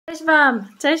Cześć Wam!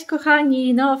 Cześć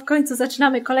kochani! No w końcu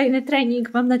zaczynamy kolejny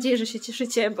trening. Mam nadzieję, że się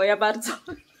cieszycie, bo ja bardzo.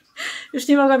 Już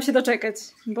nie mogłam się doczekać.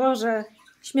 Boże,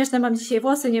 śmieszne mam dzisiaj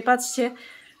włosy, nie patrzcie.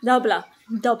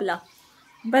 Dobra.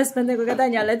 Bez zbędnego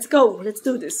gadania, let's go! Let's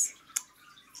do this!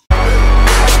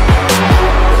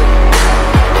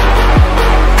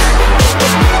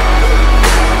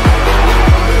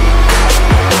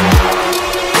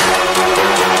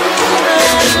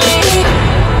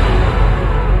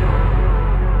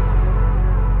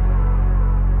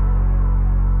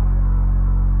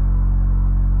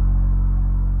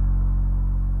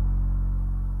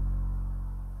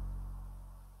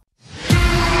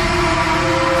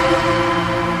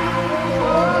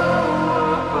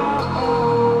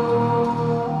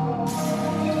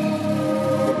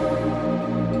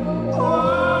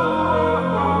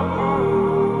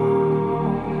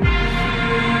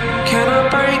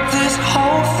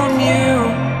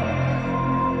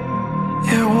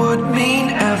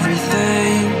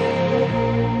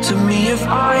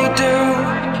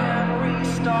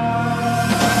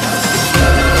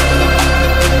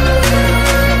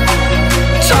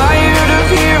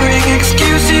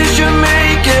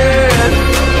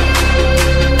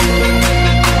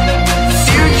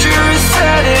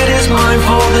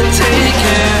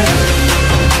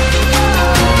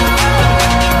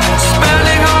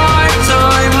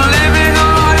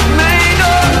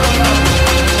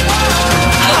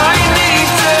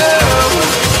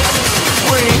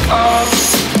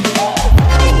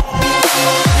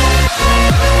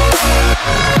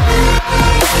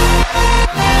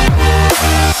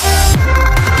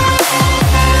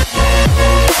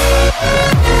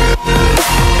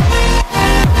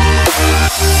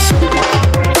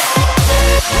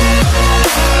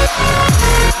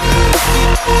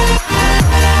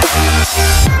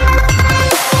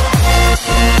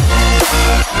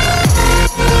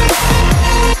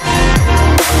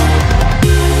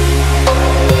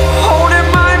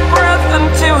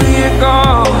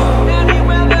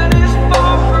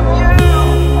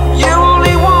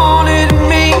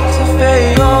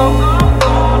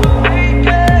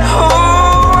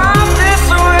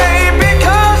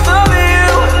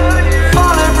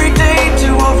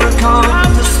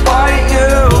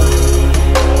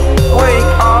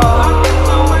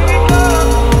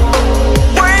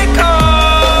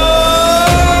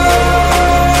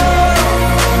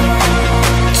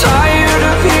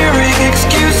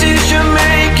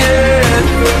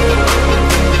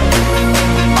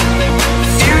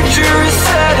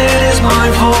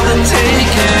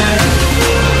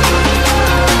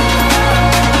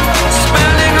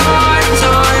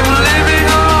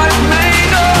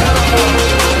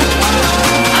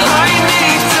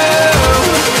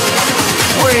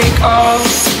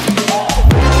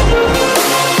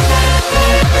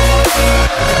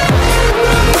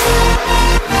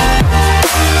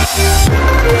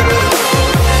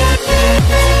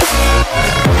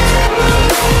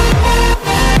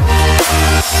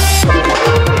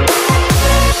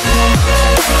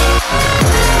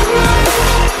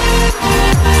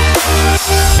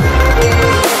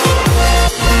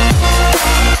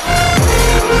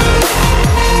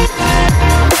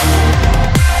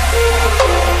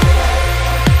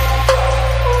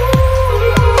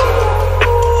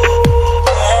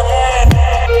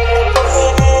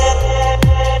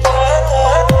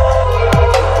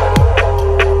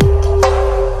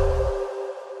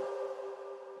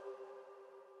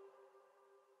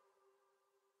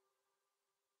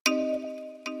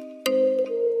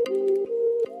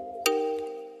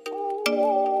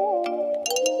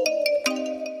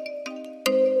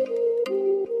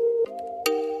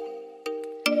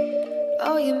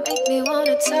 Oh, you make me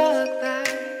wanna talk back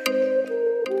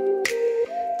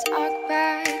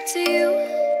to you.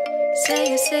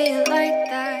 Say it like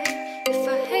that. If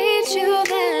I hate you,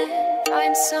 then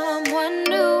find someone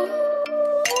new.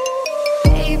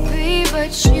 Baby,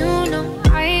 but you know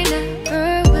I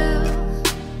never will.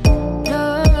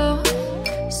 No,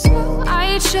 so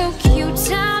I choke you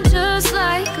down just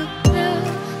like a pill.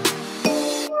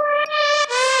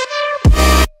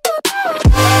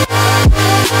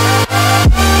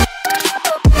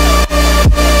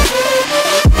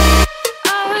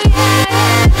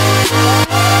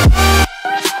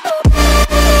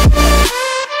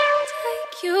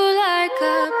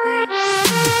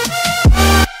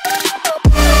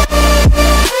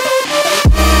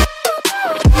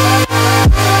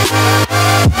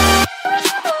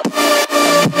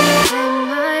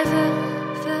 My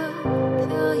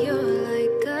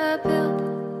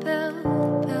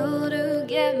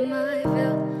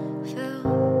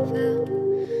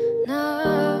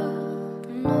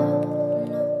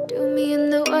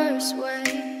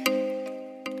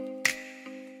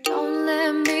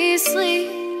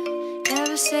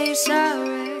say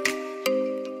sorry.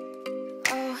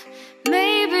 Oh,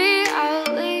 maybe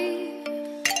I'll leave,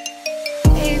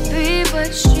 baby,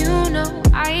 but you know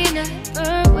I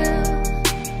never will.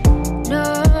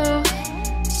 No,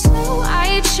 so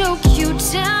I choke you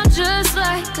down just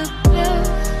like a pill.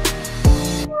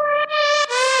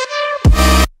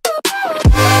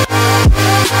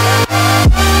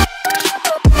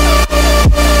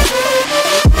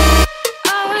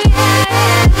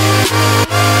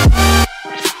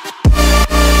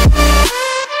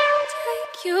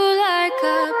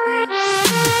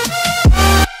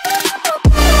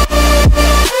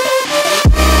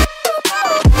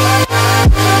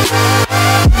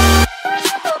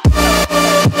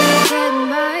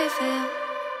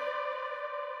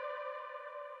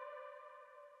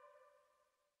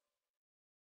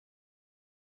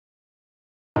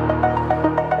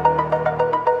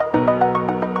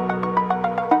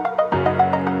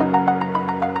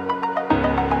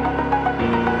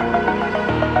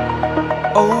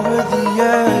 Over the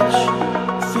edge,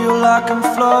 feel like I'm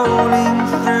floating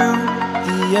through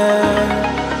the air.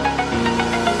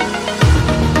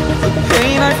 The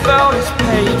pain I felt is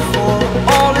paid for,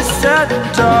 all is said and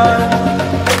done.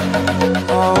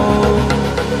 Oh,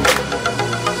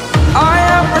 I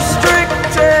am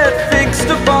restricted, fixed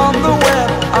upon the web.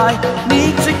 I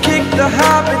need to kick the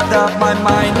habit that my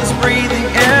mind is breathing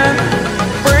in.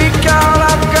 Break out,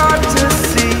 I've got to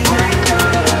see.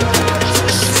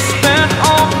 Spent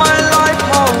all my life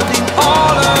holding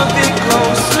all of it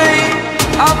closely.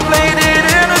 I played it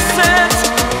innocent,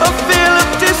 a feel of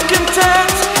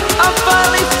discontent. I'm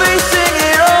finally facing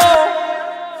it all,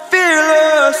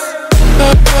 fearless.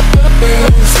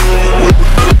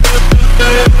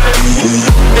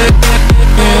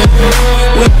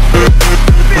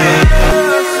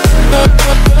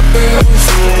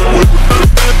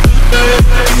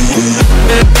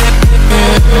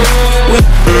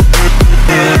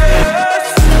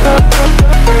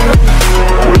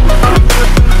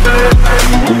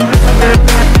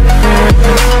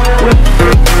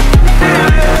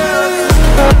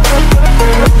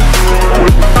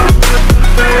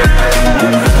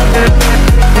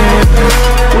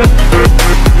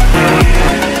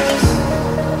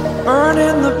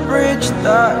 Burning the bridge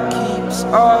that keeps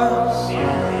us.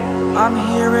 I'm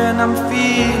here and I'm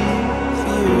feeling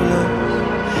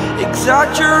fearless.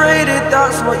 Exaggerated,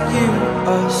 that's what you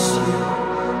assume.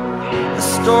 The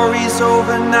story's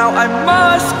over now, I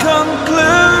must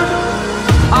conclude.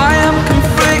 I am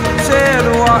conflicted,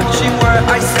 watching where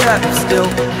I step still,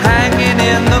 hanging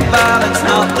in the balance.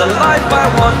 Not the life I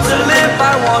want to live,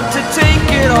 I want to take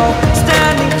it all.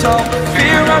 Standing tall,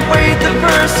 fear outweighed the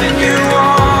person you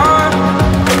are.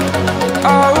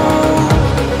 Oh,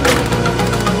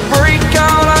 break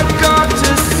out, I've got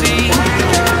to see.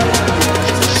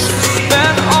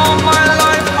 Spent all my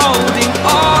life holding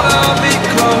all of it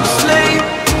closely.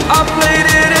 I played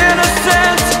it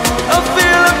innocent, a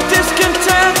feel of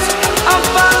discontent. I'm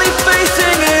finally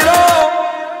facing it all,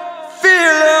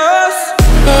 fearless.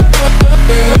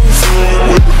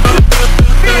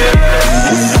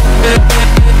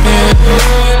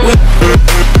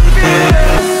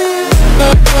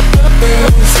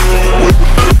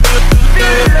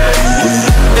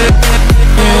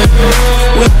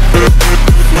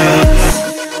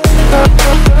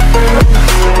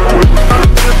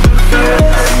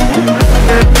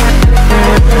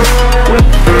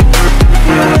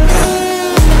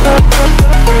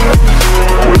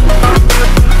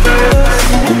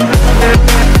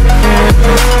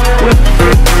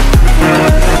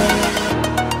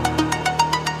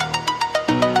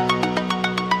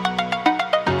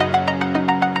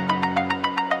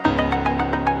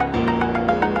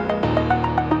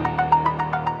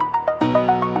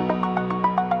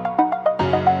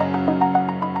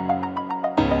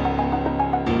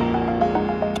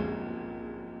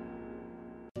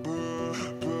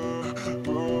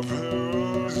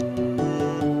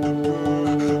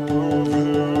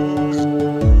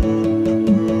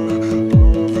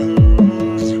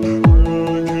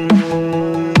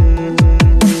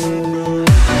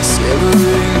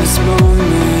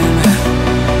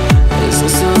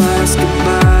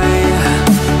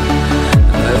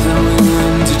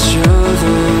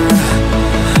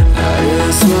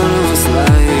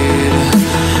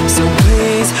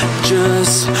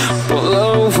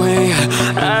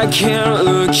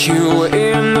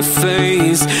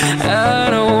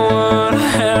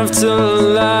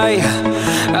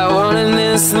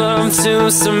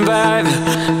 Survive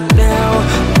now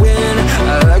when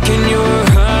I look in your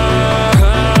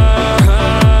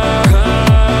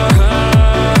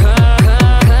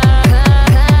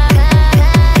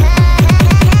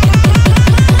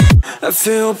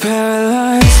feel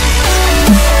paralyzed.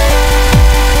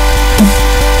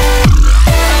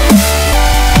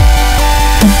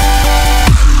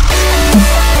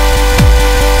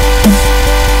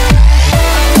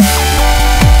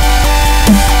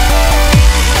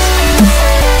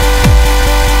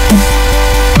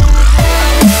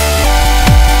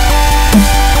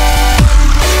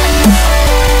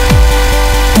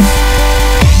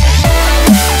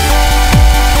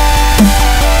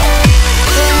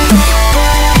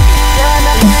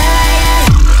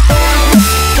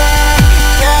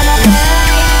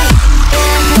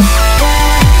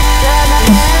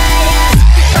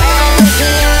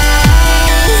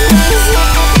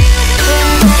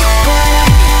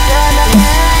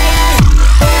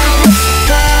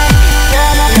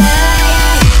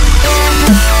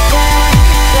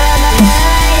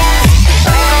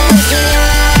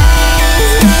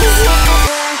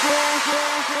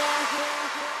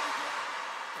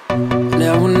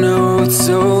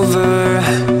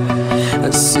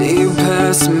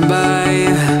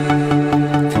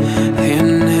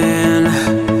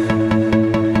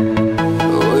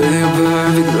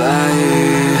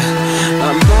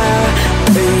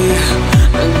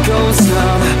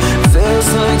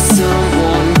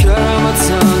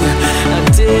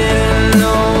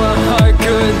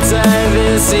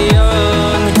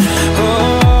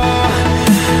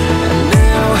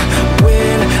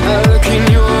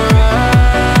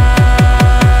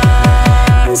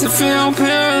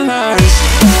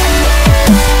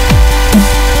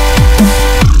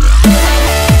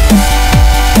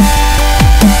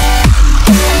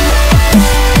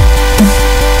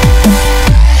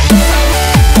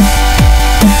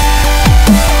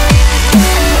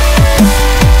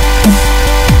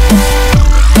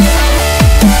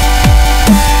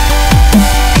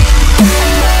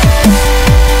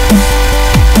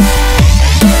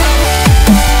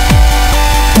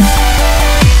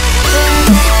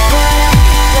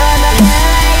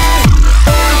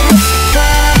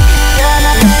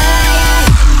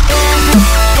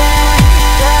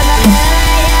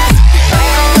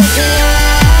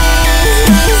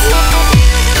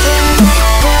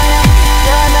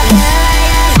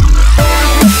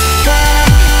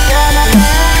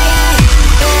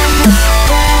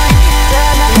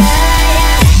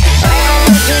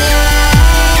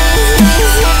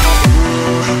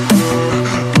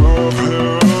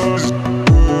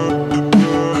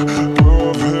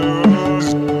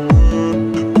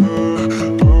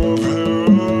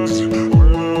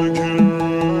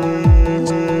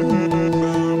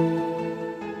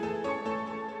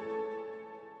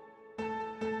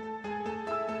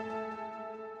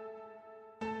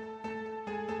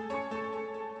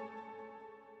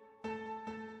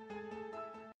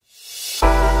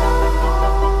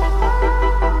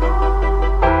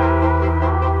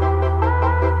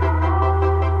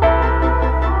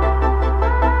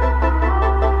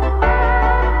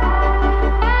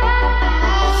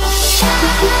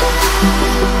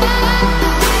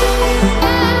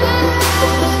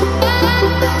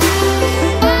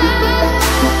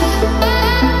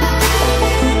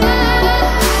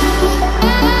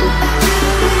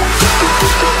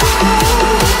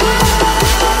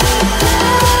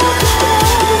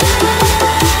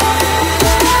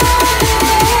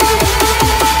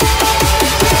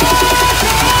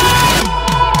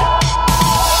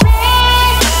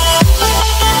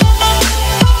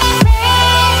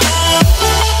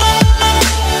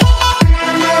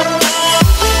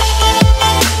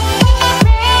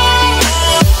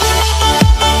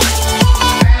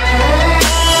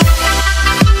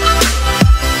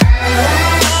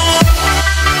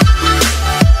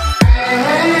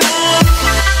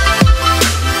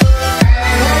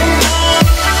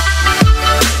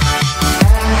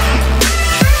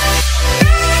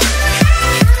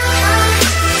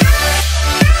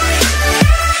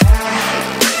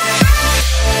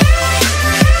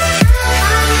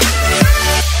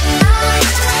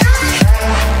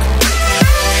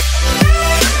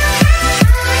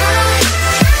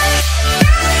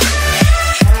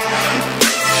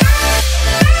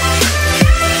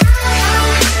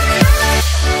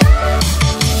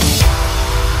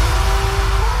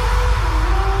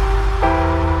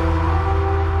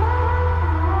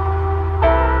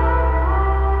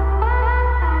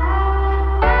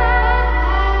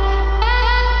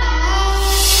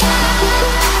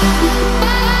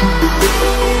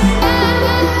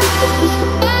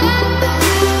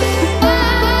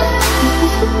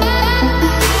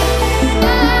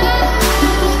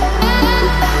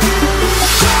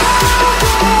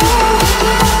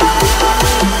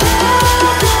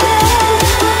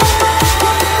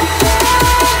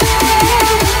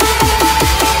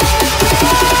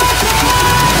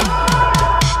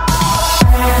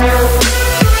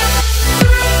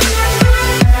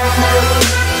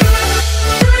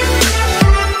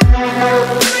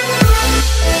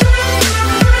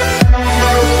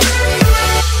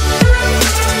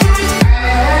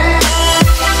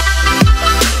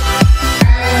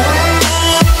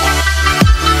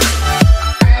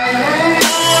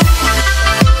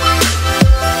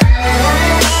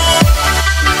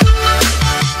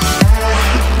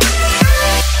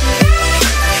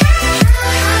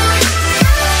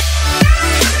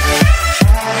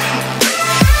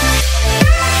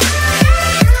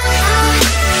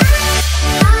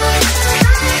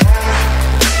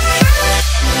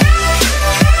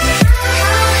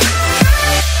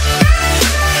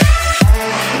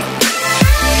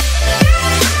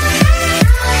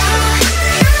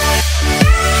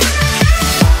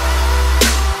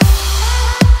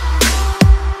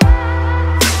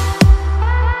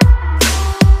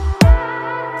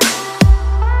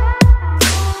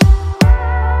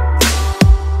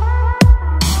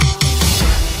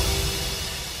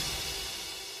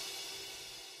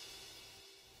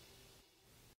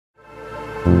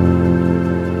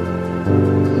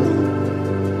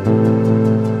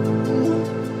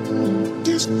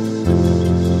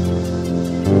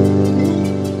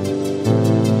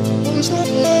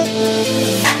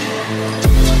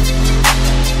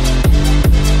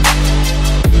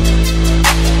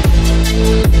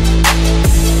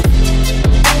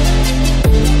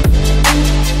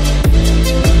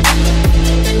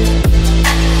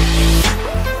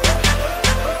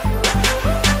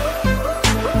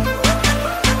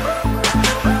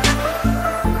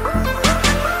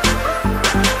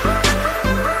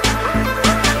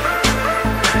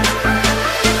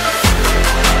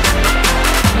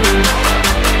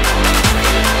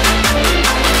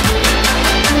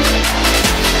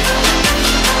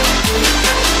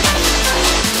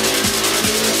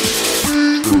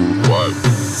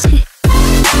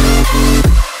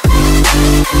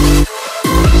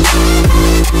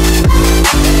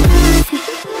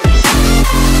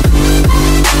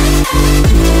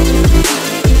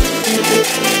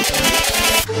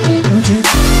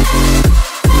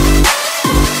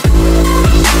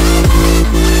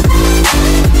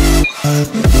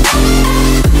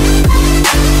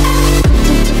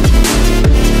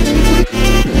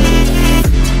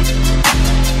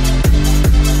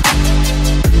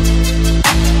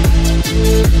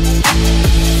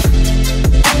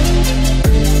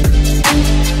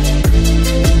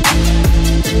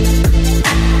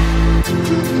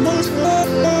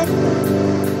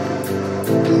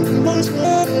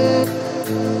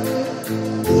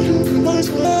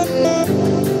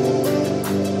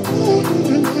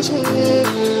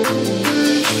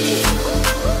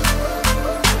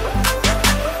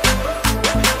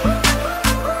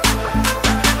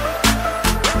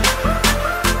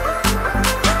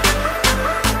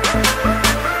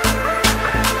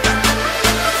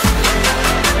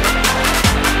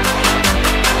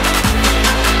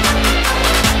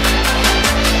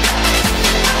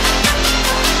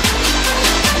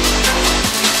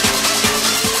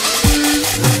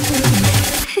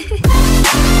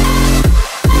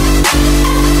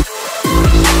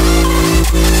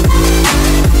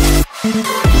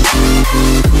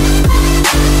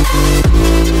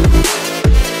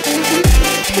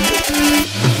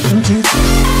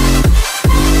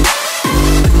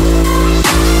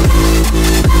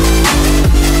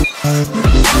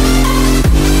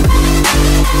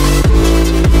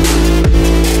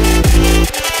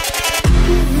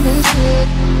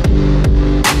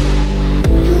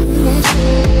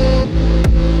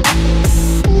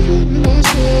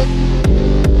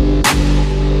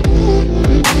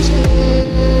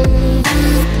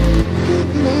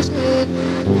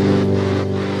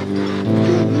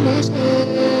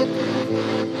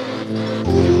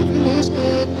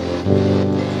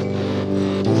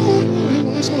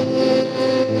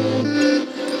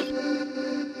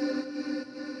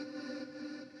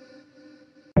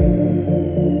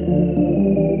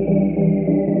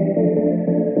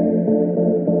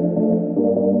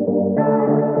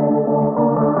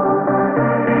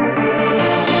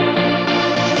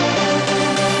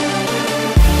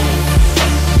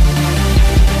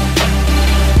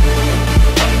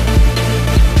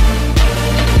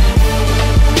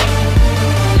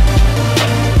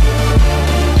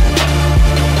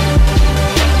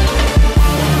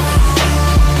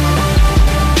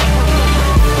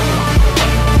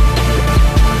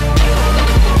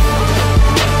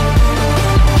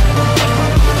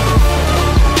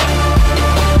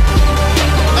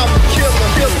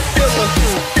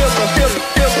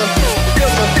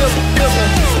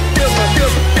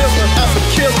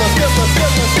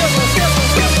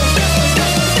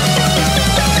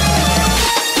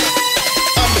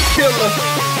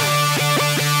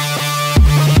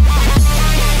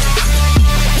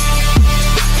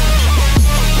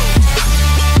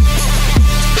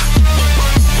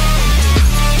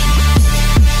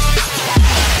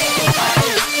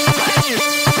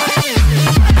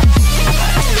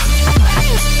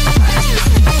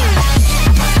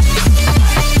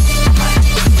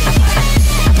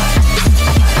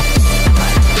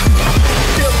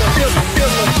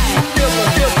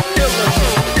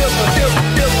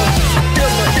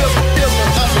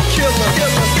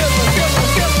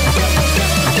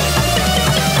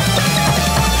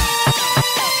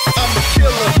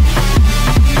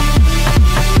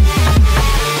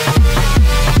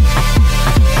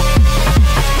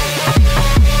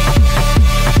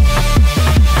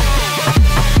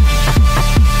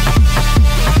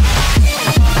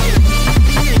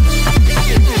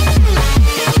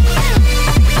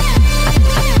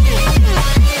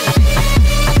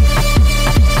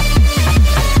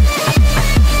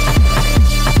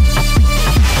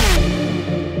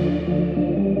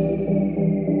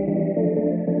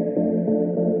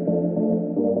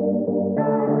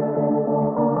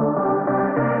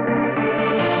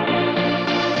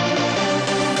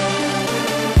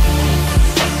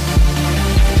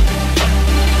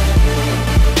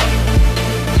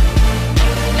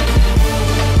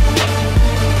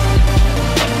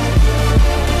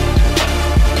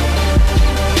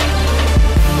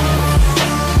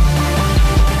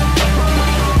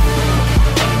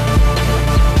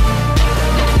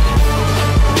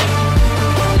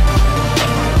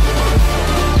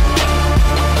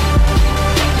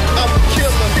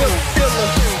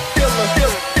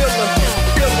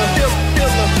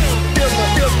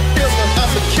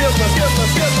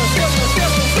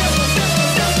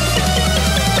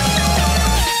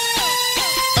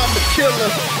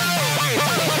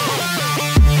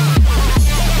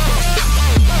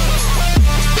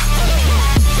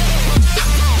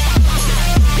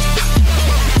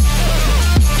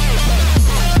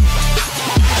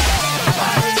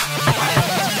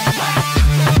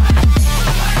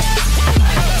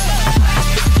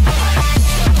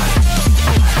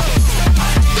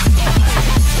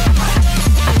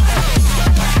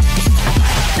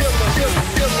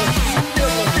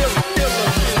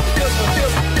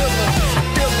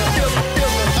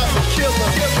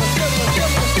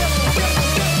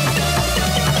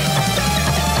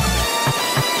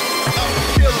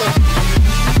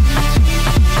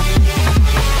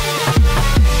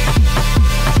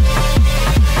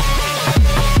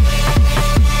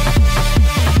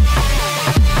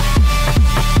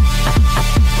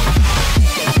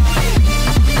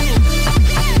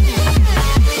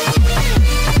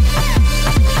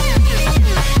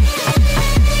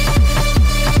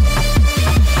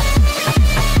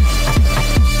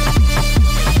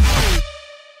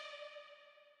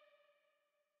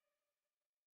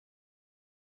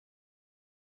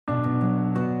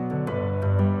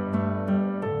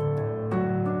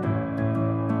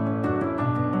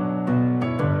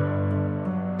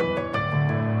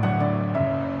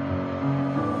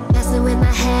 in my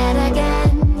head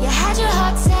again. You had your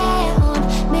heart set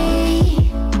on me,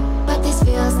 but these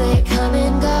feels, they come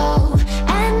and go,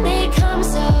 and they come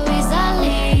so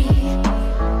easily.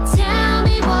 Tell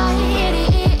me what it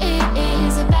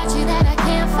is about you that I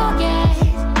can't forget,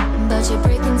 but you're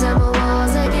breaking down my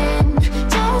walls again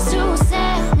just to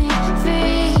set me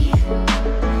free.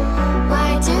 Why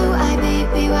do I,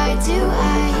 baby, why do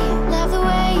I love the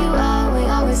way you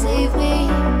always leave me?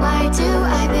 Why do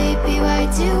I, baby, why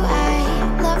do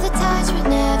I love the touch but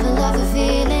never love the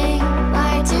feeling?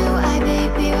 Why do I,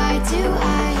 baby, why do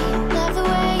I love the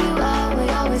way you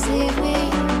always leave me?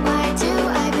 Why do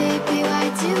I, baby, why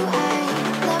do I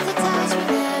love the touch but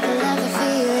never love the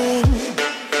feeling?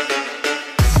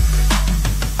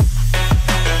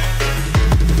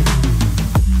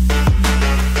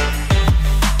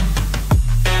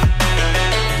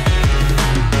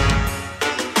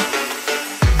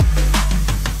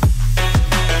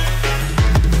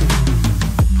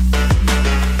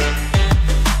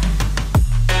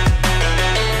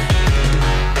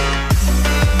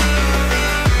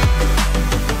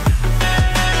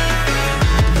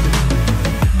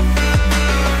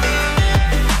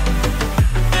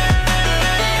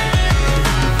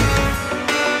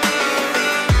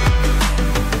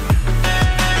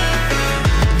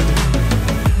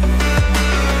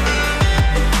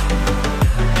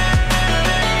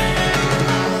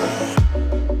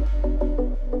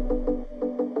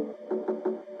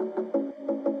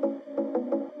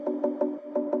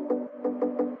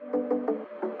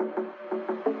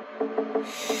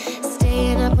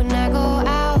 Staying up when I go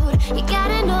out, you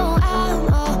gotta know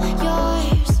I'm all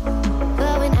yours.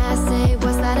 But when I say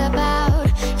what's that about,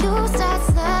 you start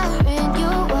slurring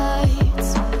your words.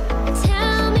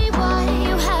 Tell me why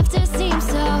you have to seem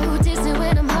so distant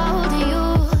when I'm holding you.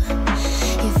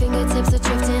 Your fingertips are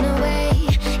drifting away,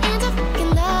 and I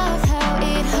fucking love how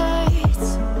it hurts.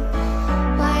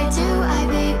 Why do I,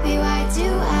 baby, why do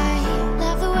I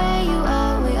love the way you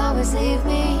always leave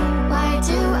me? Why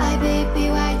do I, baby,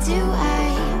 why do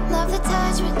I love the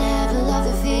touch but never love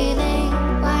the feeling?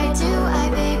 Why do I,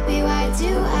 baby, why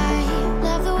do I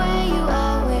love the way you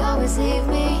always leave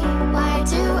me? Why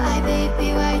do I,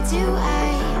 baby, why do I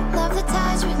love the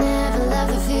touch but never love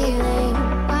the feeling?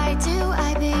 Why do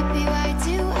I, baby, why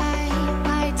do I?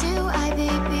 Why do I,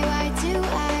 baby, why do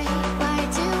I? Why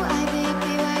do I,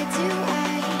 baby, why do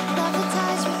I love the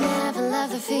touch but never love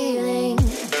the feeling?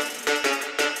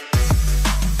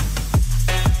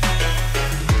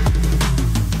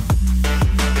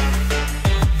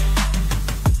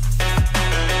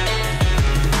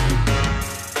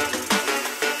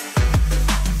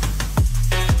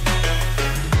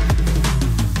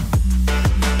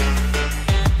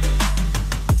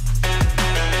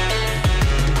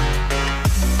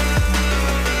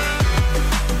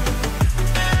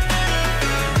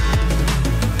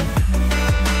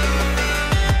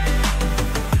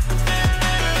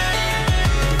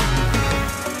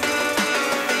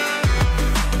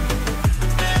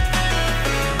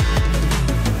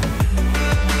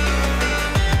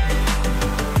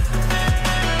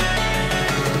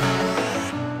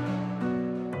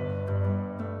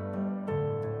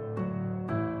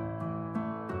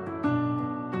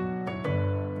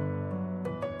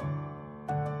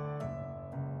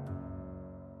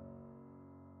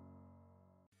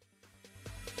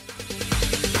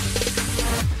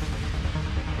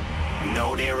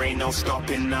 No, there ain't no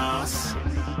stopping us.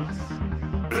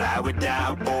 Fly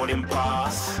without a boarding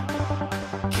pass.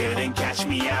 Couldn't catch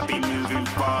me, I'll be moving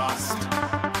fast.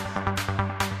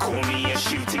 Call me a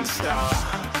shooting star.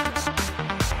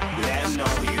 Let 'em know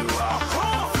who you are.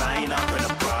 Flying up in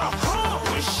a bar.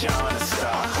 Wish on a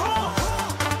star.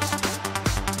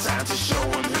 Time to show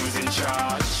 'em who's in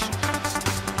charge.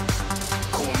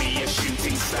 Call me a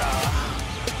shooting star.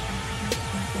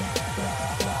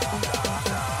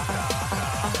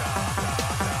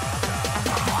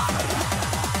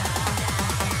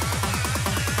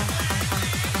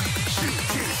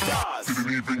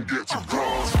 Didn't even get to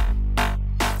cross.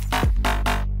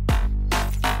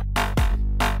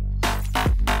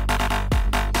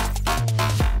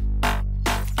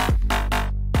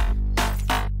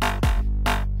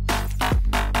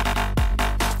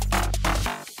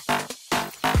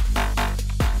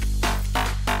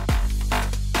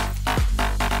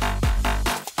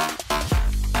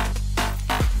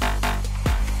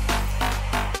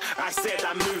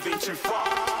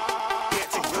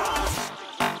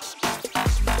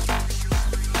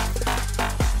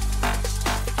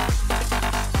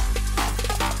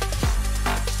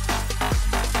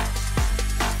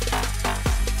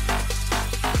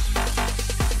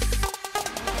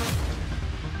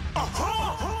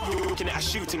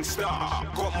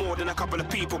 start. Got more than a couple of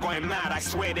people going mad, I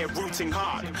swear they're rooting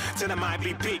hard. Till I might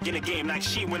be big in the game like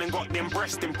she went and got them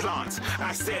breast implants.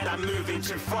 I said I'm moving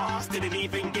too fast, didn't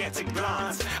even get a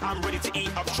glance. I'm ready to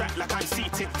eat up track like I'm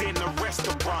seated in a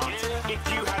restaurant. If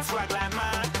you had swag like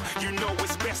mine, you know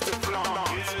it's best to flaunt.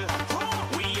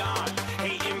 We aren't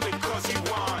hating because you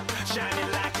aren't shining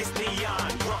like it's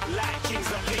neon, rock like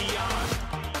kings of Leon.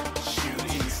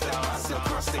 Shooting stars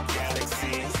across the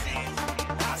galaxy.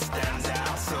 I stand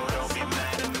out, so don't be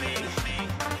mad at me.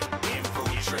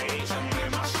 Infiltrate, I'm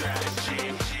with my strategy.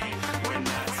 When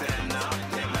I turn up,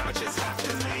 then amateurs have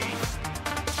to leave.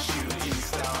 Shooting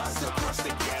stars across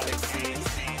the galaxy.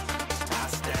 I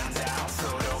stand out, so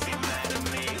don't be mad at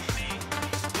me.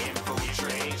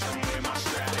 Infiltrate, I'm with my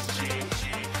strategy.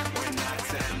 When I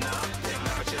turn up, then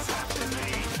amateurs have to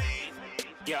leave.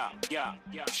 Yeah,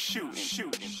 shoot.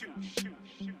 Yeah, shoot.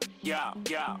 Yeah,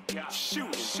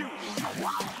 shooting.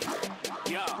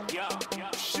 Yeah,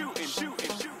 shooting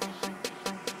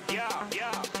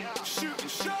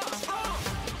shots.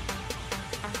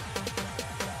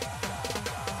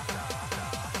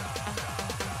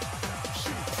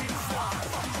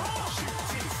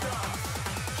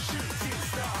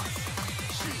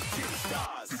 Shooting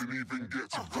stars. Didn't even get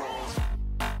to cross.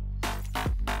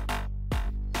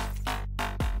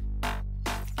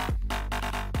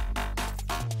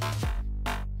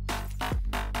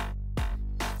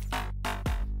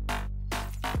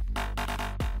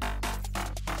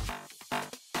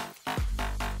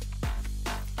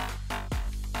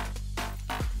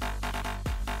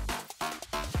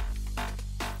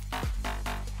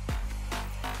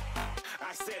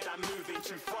 I said I'm moving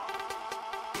too far.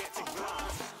 Get to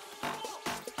glance.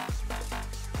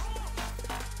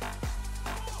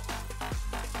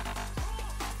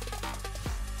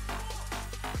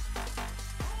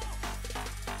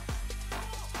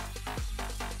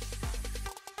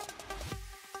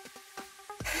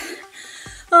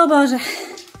 O Boże,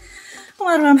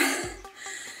 umarłam.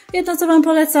 Jedno co wam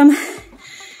polecam,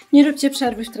 nie róbcie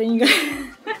przerwy w treningach.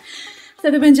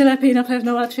 Wtedy będzie lepiej, na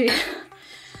pewno łatwiej.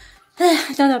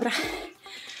 No dobra.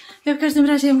 Ja w każdym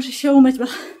razie muszę się umyć, bo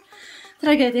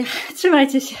tragedia.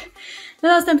 Trzymajcie się. Do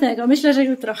następnego. Myślę, że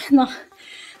jutro. No.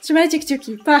 Trzymajcie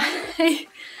kciuki. Pa. Hej.